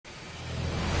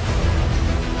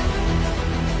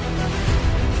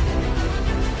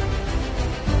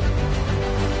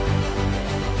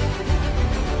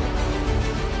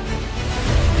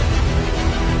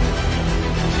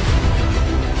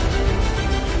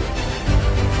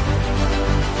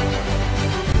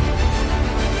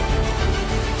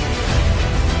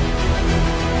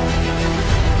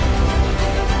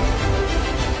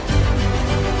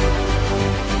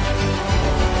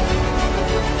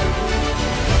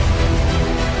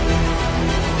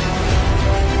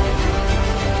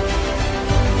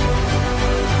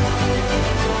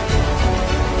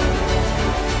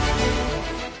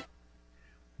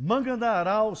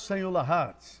Manganarau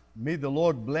Senhor. May the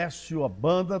Lord bless you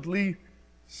abundantly.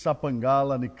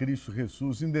 Sapangala ni Cristo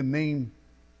Jesus, in the name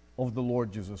of the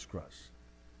Lord Jesus Christ.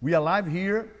 We are live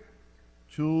here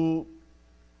to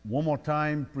one more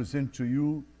time present to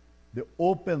you the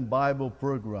Open Bible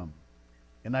program.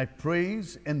 And I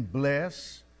praise and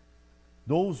bless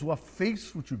those who are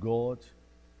faithful to God,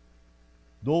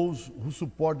 those who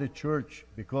support the church,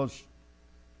 because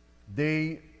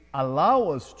they allow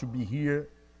us to be here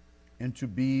and to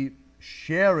be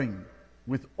sharing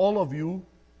with all of you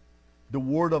the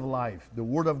word of life, the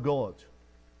word of God.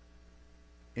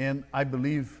 And I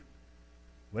believe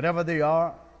wherever they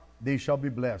are, they shall be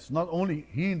blessed. Not only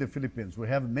here in the Philippines, we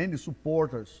have many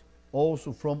supporters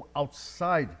also from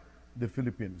outside the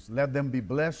Philippines. Let them be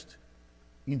blessed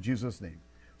in Jesus' name.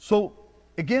 So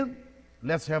again,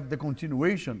 let's have the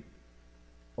continuation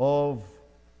of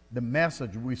the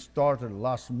message we started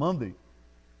last Monday.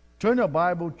 Turn your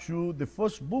Bible to the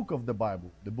first book of the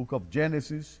Bible, the book of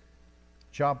Genesis,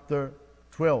 chapter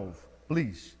 12,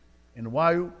 please. And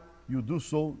while you do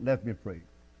so, let me pray.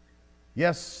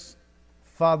 Yes,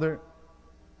 Father,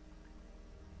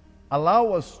 allow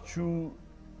us to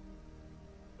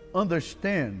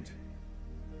understand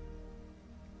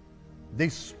the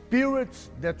spirit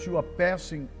that you are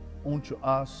passing on to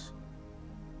us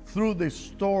through the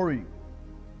story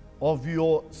of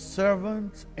your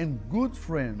servant and good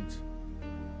friend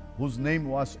whose name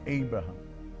was Abraham.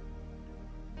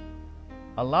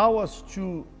 Allow us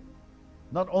to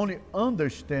not only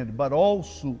understand but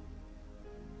also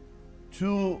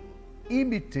to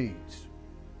imitate,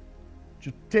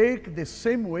 to take the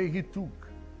same way he took,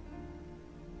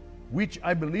 which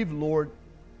I believe, Lord,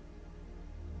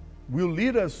 will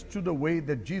lead us to the way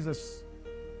that Jesus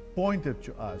pointed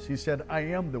to us. He said, I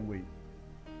am the way.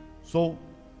 So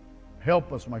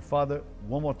help us, my Father,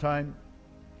 one more time,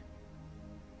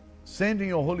 sending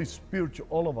your Holy Spirit to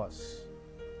all of us.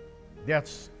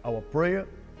 That's our prayer.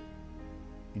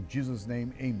 In Jesus'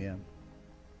 name, amen.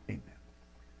 Amen.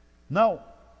 Now,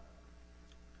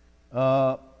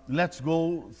 let's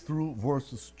go through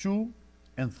verses 2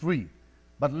 and 3.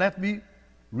 But let me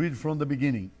read from the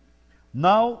beginning.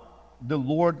 Now the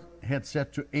Lord had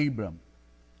said to Abram,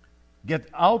 get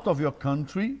out of your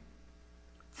country,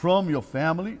 from your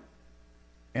family,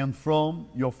 and from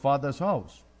your father's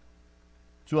house,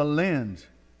 to a land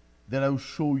that I will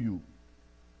show you.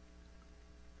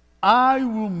 I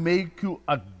will make you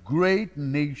a great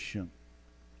nation.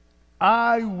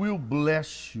 I will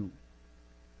bless you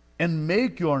and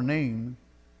make your name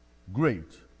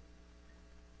great.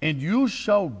 And you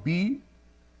shall be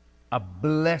a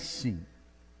blessing.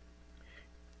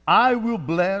 I will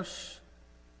bless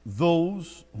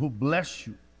those who bless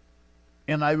you,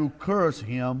 and I will curse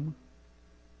him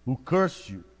who curse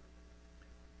you.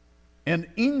 And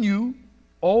in you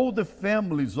all the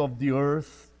families of the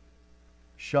earth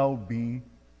shall be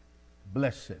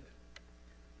blessed.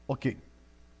 Okay.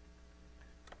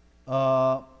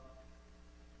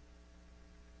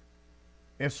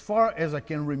 As far as I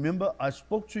can remember, I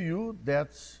spoke to you that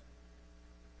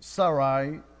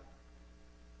Sarai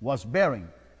was barren,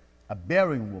 a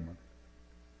barren woman,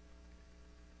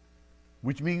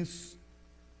 which means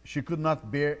she could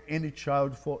not bear any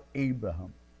child for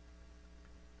Abraham.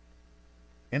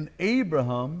 And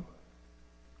Abraham,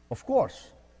 of course,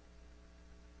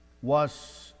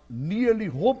 was nearly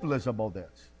hopeless about that.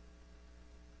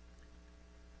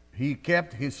 He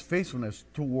kept his faithfulness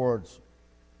towards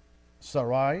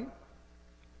Sarai,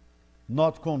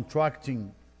 not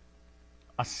contracting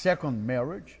a second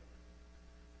marriage,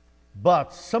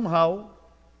 but somehow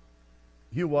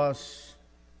he was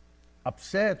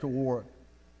upset or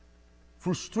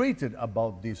frustrated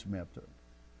about this matter.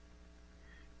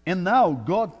 And now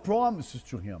God promises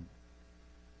to him.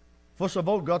 First of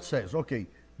all, God says, okay,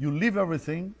 you leave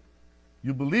everything,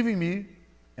 you believe in me,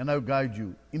 and I'll guide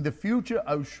you. In the future,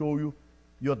 I'll show you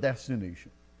your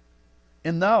destination.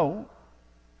 And now,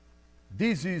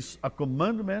 this is a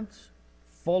commandment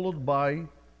followed by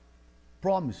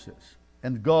promises.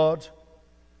 And God,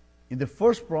 in the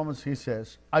first promise, he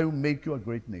says, I will make you a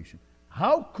great nation.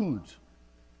 How could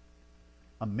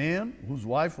a man whose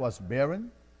wife was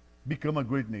barren become a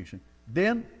great nation?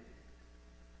 Then,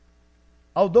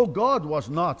 although God was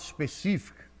not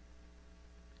specific,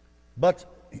 but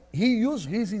he used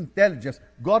his intelligence,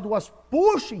 God was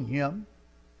pushing him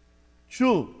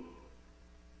to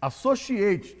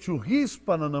associate to his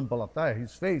pananampalataya,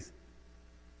 his faith,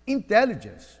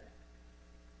 intelligence.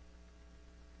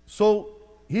 So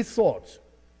he thought,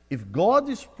 if God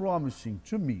is promising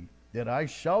to me that I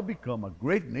shall become a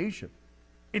great nation,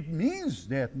 it means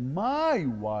that my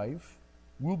wife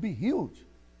will be healed.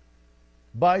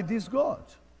 by this God.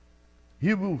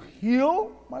 He will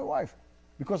heal my wife.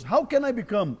 Because how can I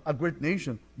become a great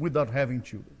nation without having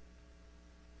children?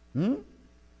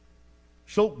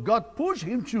 So God pushed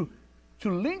him to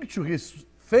link to his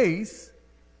faith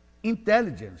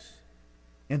intelligence.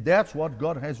 And that's what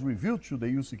God has revealed to the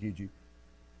UCKG.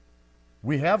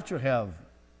 We have to have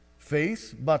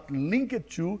faith, but link it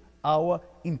to our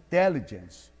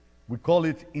intelligence. We call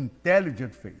it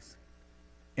intelligent faith.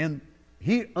 And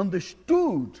he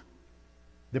understood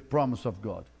the promise of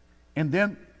God. And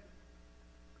then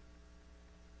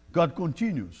God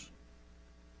continues,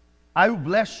 I will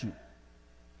bless you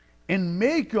and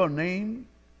make your name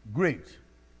great.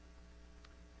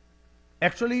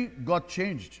 Actually, God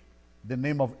changed the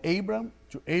name of Abram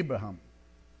to Abraham.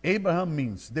 Abraham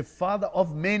means the father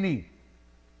of many.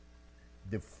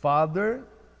 The father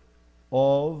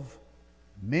of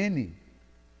many.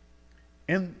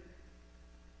 And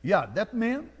yeah, that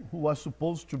man who was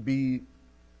supposed to be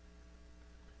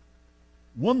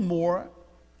one more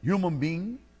human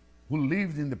being who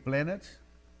lived in the planet,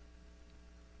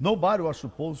 nobody was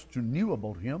supposed to knew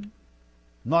about him,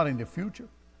 not in the future.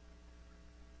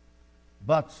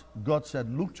 But God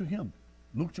said, look to him,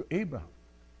 look to Abraham.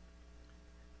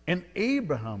 And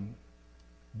Abraham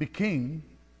became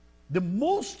the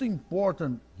most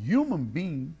important human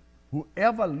being who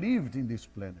ever lived in this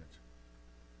planet.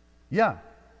 Yeah,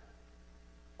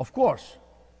 of course,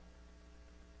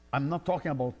 I'm not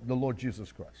talking about the Lord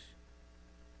Jesus Christ.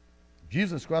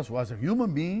 Jesus Christ was a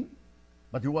human being,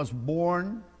 but he was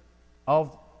born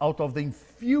out of the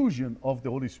infusion of the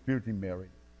Holy Spirit in Mary.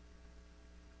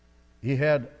 He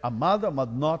had a mother,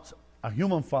 but not a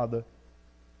human father,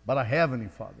 but a heavenly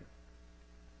father.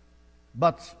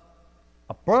 But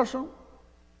a person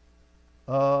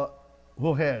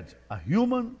who had a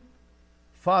human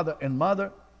father and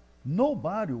mother,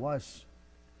 nobody was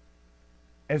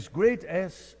as great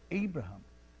as Abraham.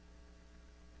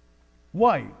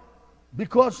 Why?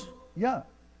 Because, yeah,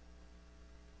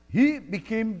 he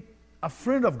became a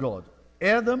friend of God.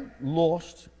 Adam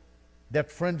lost that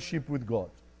friendship with God.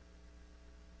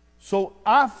 So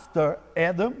after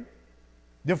Adam,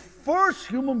 the first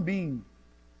human being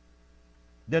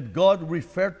that God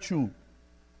referred to,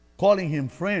 calling him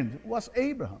friend, was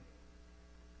Abraham.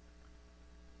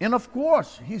 And of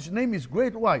course, his name is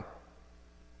great. Why?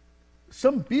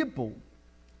 Some people,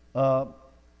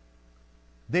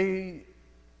 they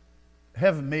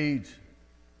have made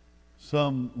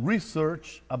some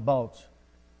research about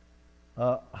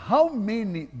how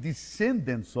many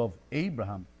descendants of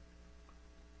Abraham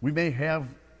we may have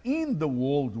in the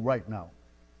world right now.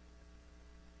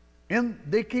 And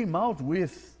they came out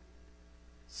with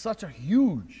such a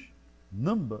huge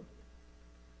number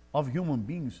of human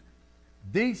beings.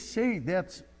 They say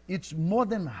that it's more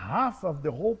than half of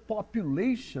the whole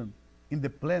population in the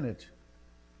planet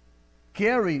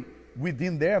carry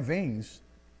within their veins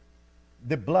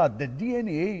the blood, the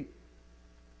DNA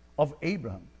of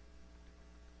Abraham.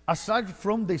 Aside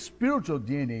from the spiritual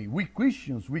DNA, we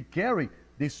Christians, we carry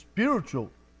the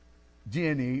spiritual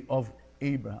DNA of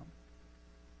Abraham.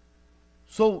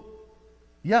 So,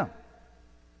 yeah,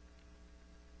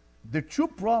 the two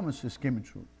promises came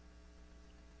true.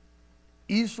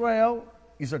 Israel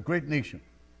is a great nation.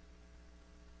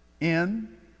 And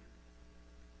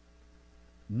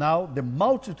now the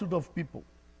multitude of people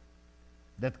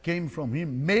that came from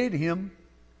him made him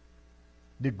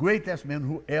the greatest man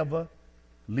who ever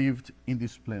lived in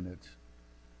this planet.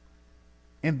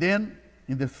 And then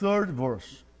in the third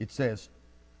verse, it says,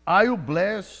 I will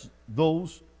bless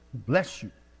those who bless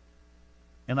you,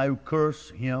 and I will curse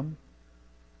him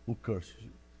who curses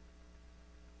you.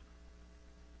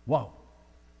 Wow.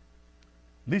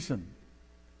 Listen,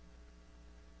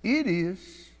 it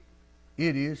is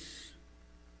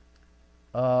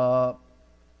the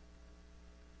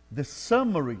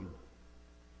summary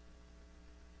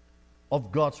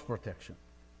of God's protection.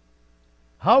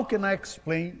 How can I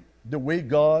explain the way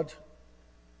God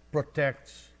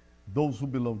protects those who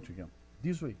belong to him?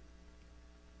 This way.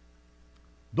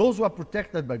 Those who are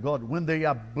protected by God, when they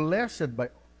are blessed by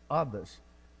others,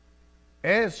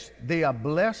 as they are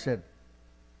blessed,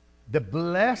 the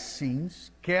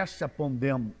blessings cast upon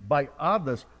them by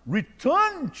others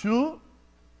return to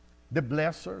the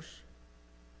blessers,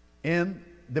 and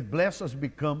the blessers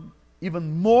become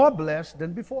even more blessed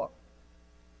than before.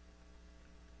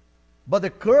 But the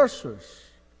cursers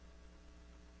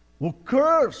who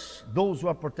curse those who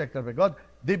are protected by God,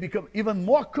 they become even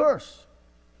more cursed.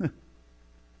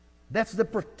 That's the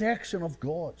protection of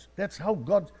God. That's how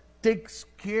God takes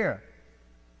care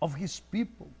of his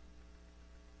people.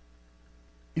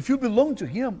 If you belong to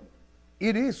him,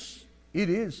 it is it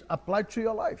is applied to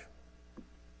your life.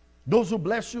 Those who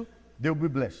bless you, they'll be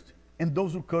blessed. And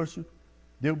those who curse you,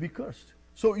 they'll be cursed.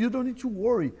 So you don't need to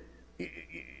worry.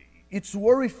 It's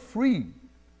worry-free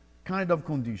kind of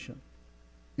condition.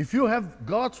 If you have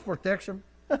God's protection,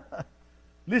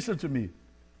 listen to me.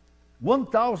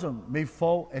 1,000 may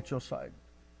fall at your side,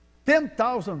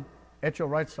 10,000 at your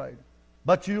right side,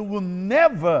 but you will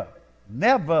never,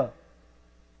 never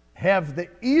have the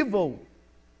evil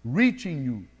reaching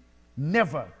you.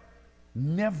 Never,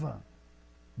 never.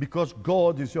 Because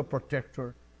God is your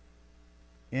protector,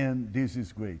 and this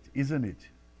is great, isn't it?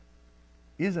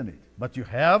 Isn't it? But you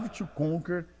have to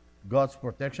conquer God's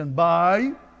protection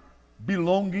by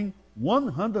belonging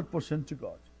 100% to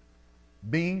God,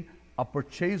 being a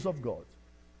purchase of God.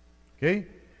 Okay?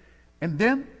 And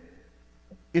then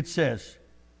it says,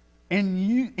 and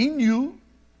in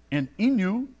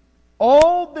you,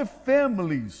 all the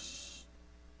families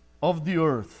of the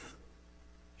earth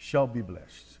shall be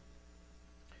blessed.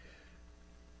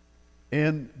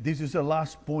 And this is the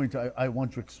last point I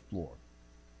want to explore.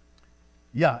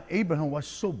 Yeah, Abraham was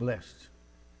so blessed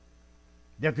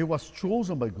that he was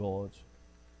chosen by God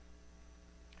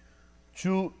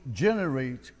to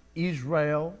generate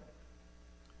Israel,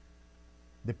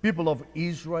 the people of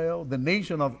Israel, the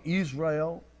nation of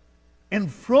Israel, and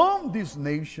from this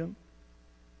nation,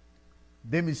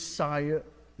 the Messiah,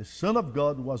 the Son of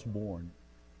God, was born,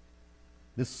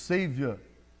 the Savior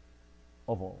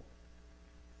of all.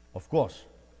 Of course,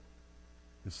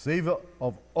 the Savior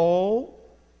of all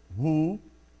who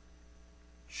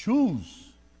choose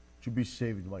to be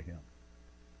saved by Him.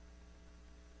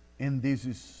 And this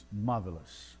is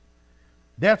marvelous.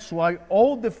 That's why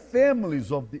all the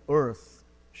families of the earth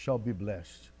shall be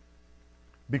blessed.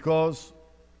 Because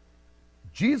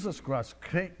Jesus Christ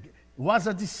was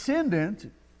a descendant,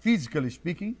 physically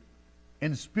speaking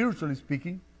and spiritually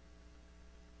speaking,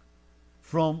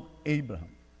 from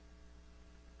Abraham.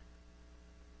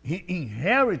 He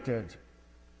inherited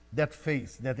that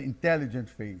faith, that intelligent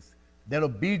faith, that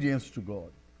obedience to God.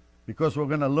 Because we're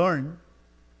going to learn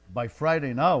by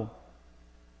Friday now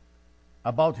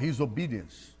about his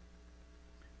obedience.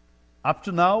 Up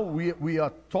to now, we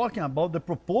are talking about the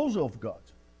proposal of God.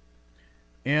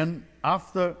 And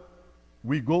after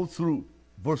we go through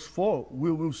verse 4,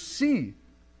 we will see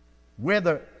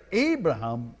whether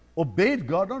Abraham obeyed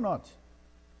God or not.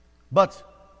 But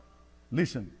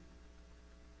listen,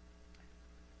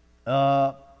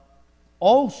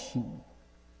 also,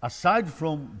 aside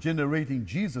from generating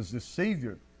Jesus, the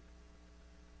Savior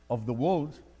of the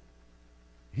world,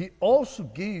 he also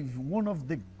gave one of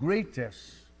the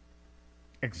greatest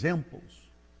examples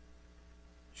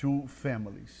to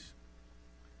families.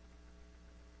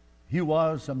 He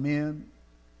was a man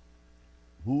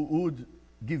who would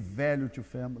give value to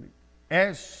family.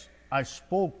 As I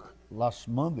spoke last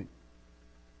Monday,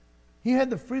 he had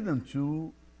the freedom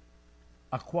to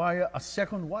acquire a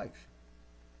second wife,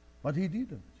 but he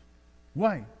didn't.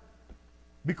 Why?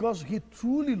 Because he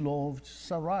truly loved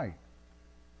Sarai,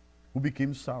 who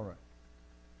became Sarah.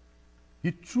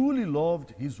 He truly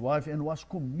loved his wife and was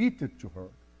committed to her,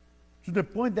 to the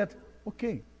point that,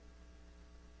 okay,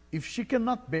 if she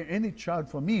cannot bear any child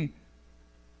for me,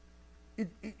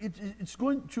 it's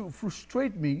going to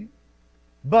frustrate me,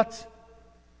 but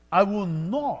I will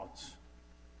not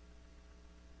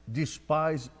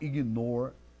despise,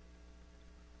 ignore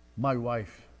my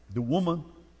wife, the woman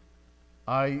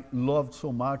I loved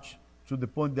so much, to the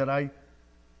point that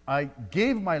I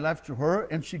gave my life to her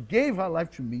and she gave her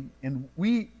life to me, and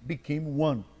we became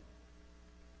one.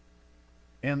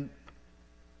 And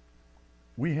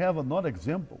we have another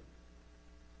example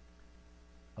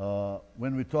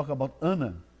when we talk about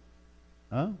Anna.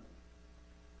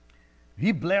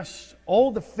 He blessed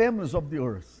all the families of the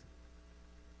earth,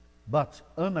 but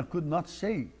Anna could not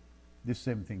say the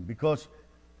same thing because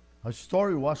her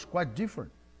story was quite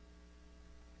different.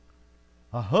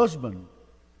 Her husband,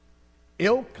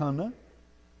 Elkanah,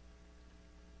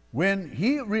 when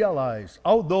he realized,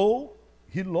 although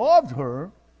he loved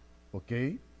her,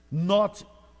 okay, not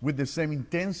with the same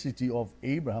intensity of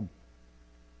Abraham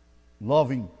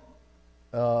loving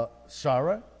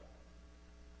Sarah,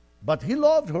 but he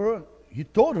loved her. He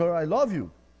told her, I love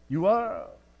you. You are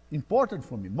important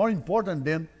for me, more important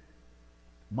than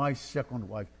my second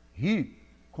wife. He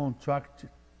contracted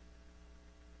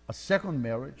a second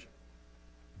marriage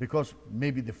because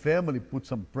maybe the family put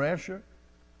some pressure,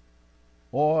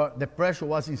 or the pressure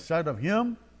was inside of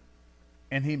him,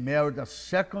 and he married a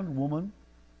second woman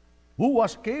who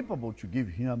was capable to give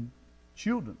him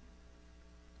children.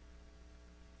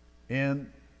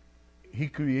 And he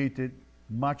created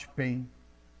much pain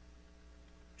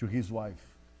to his wife.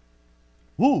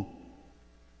 Who,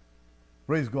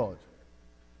 praise God,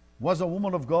 was a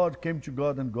woman of God, came to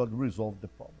God, and God resolved the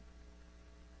problem.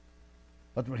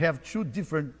 But we have two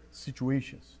different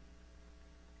situations,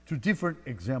 two different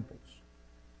examples.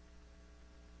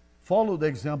 Follow the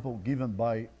example given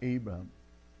by Abraham.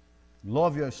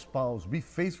 Love your spouse. Be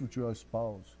faithful to your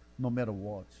spouse, no matter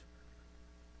what.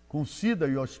 Consider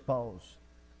your spouse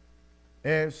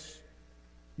as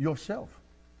yourself,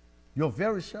 your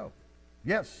very self.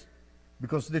 Yes,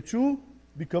 because the two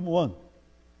become one.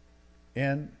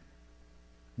 And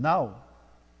now,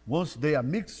 once they are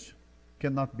mixed,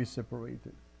 cannot be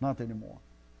separated. Not anymore.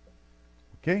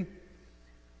 Okay?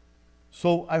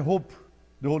 So I hope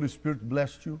the Holy Spirit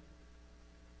blessed you,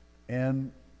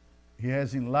 and He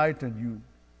has enlightened you,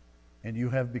 and you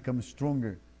have become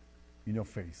stronger in your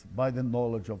faith by the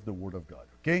knowledge of the Word of God.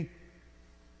 Okay?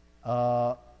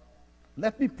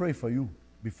 Let me pray for you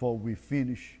before we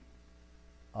finish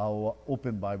our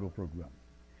Open Bible program.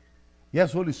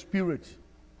 Yes, Holy Spirit,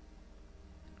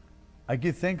 I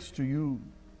give thanks to you.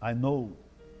 I know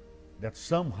that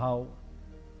somehow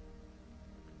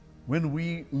when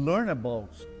we learn about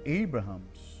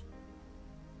Abraham's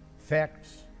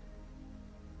facts,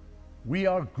 we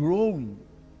are growing,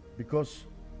 because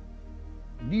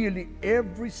nearly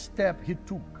every step he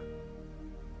took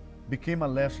became a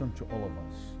lesson to all of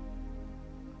us.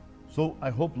 So I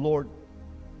hope, Lord,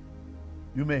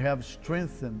 you may have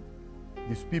strengthened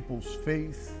these people's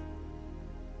faith,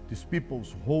 these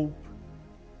people's hope,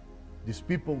 these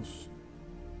people's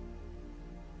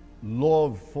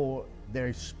love for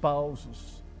their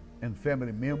spouses and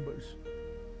family members.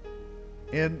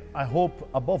 And I hope,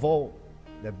 above all,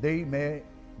 that they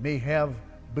may have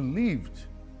believed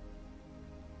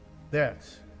that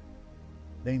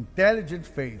the intelligent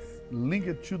faith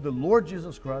linked to the Lord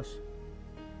Jesus Christ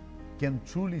can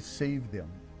truly save them.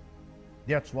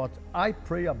 That's what I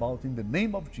pray about in the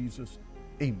name of Jesus.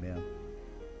 Amen.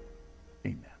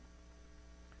 Amen.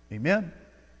 Amen.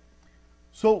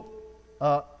 So,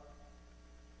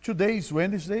 today is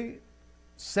Wednesday,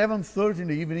 7:30 in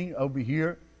the evening. I'll be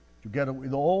here together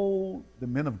with all the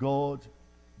men of God,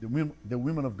 the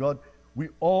women of God. We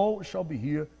all shall be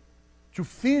here to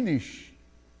finish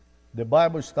the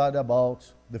Bible study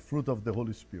about the fruit of the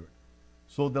Holy Spirit.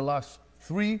 So the last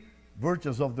 3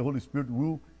 virtues of the Holy Spirit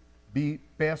will be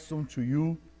passed on to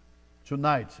you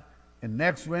tonight. And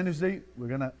next Wednesday, we're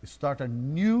going to start a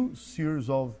new series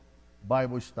of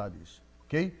Bible studies.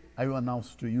 Okay? I will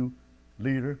announce to you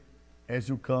later as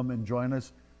you come and join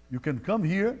us. You can come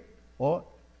here, or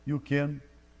you can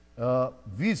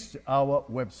visit our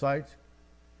website,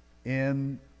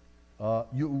 and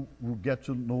you will get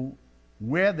to know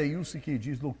where the UCKG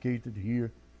is located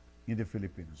here in the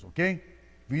Philippines. Okay?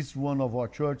 Visit one of our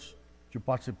churches to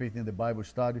participate in the Bible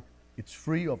study. It's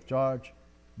free of charge.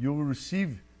 You will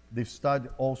receive the study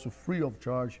also free of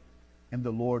charge, and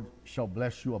the Lord shall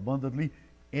bless you abundantly.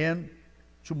 And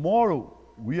tomorrow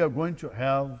we are going to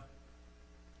have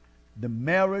the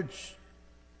marriage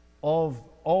of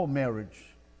all marriage.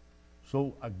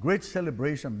 So a great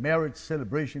celebration, marriage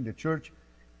celebration in the church,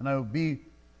 and I will be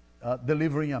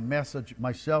delivering a message,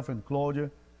 myself and Claudia,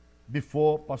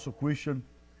 before Pastor Christian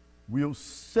will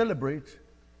celebrate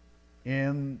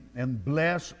and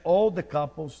bless all the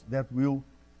couples that will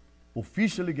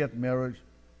officially get married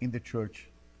in the church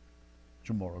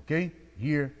tomorrow, okay?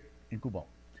 Here in Cubao.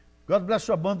 God bless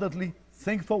you abundantly.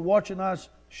 Thank you for watching us.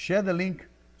 Share the link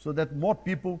so that more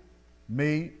people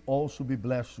may also be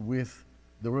blessed with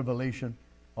the revelation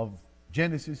of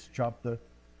Genesis chapter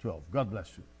 12. God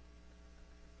bless you.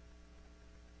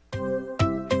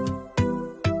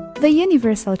 The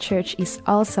Universal Church is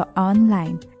also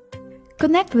online.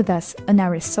 Connect with us on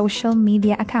our social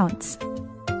media accounts.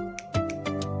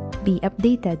 Be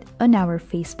updated on our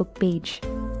Facebook page.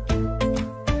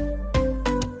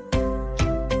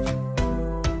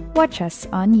 Watch us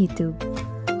on YouTube.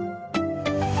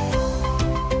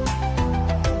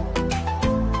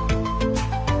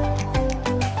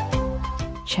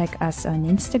 Check us on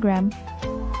Instagram.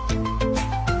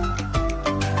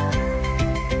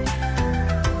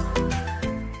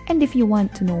 And if you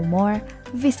want to know more,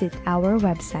 visit our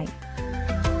website.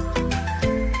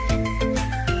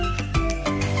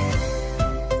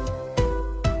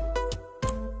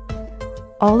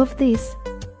 All of this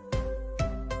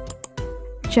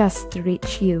just to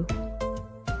reach you.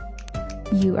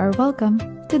 You are welcome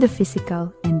to the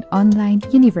physical and online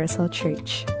Universal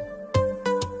Church.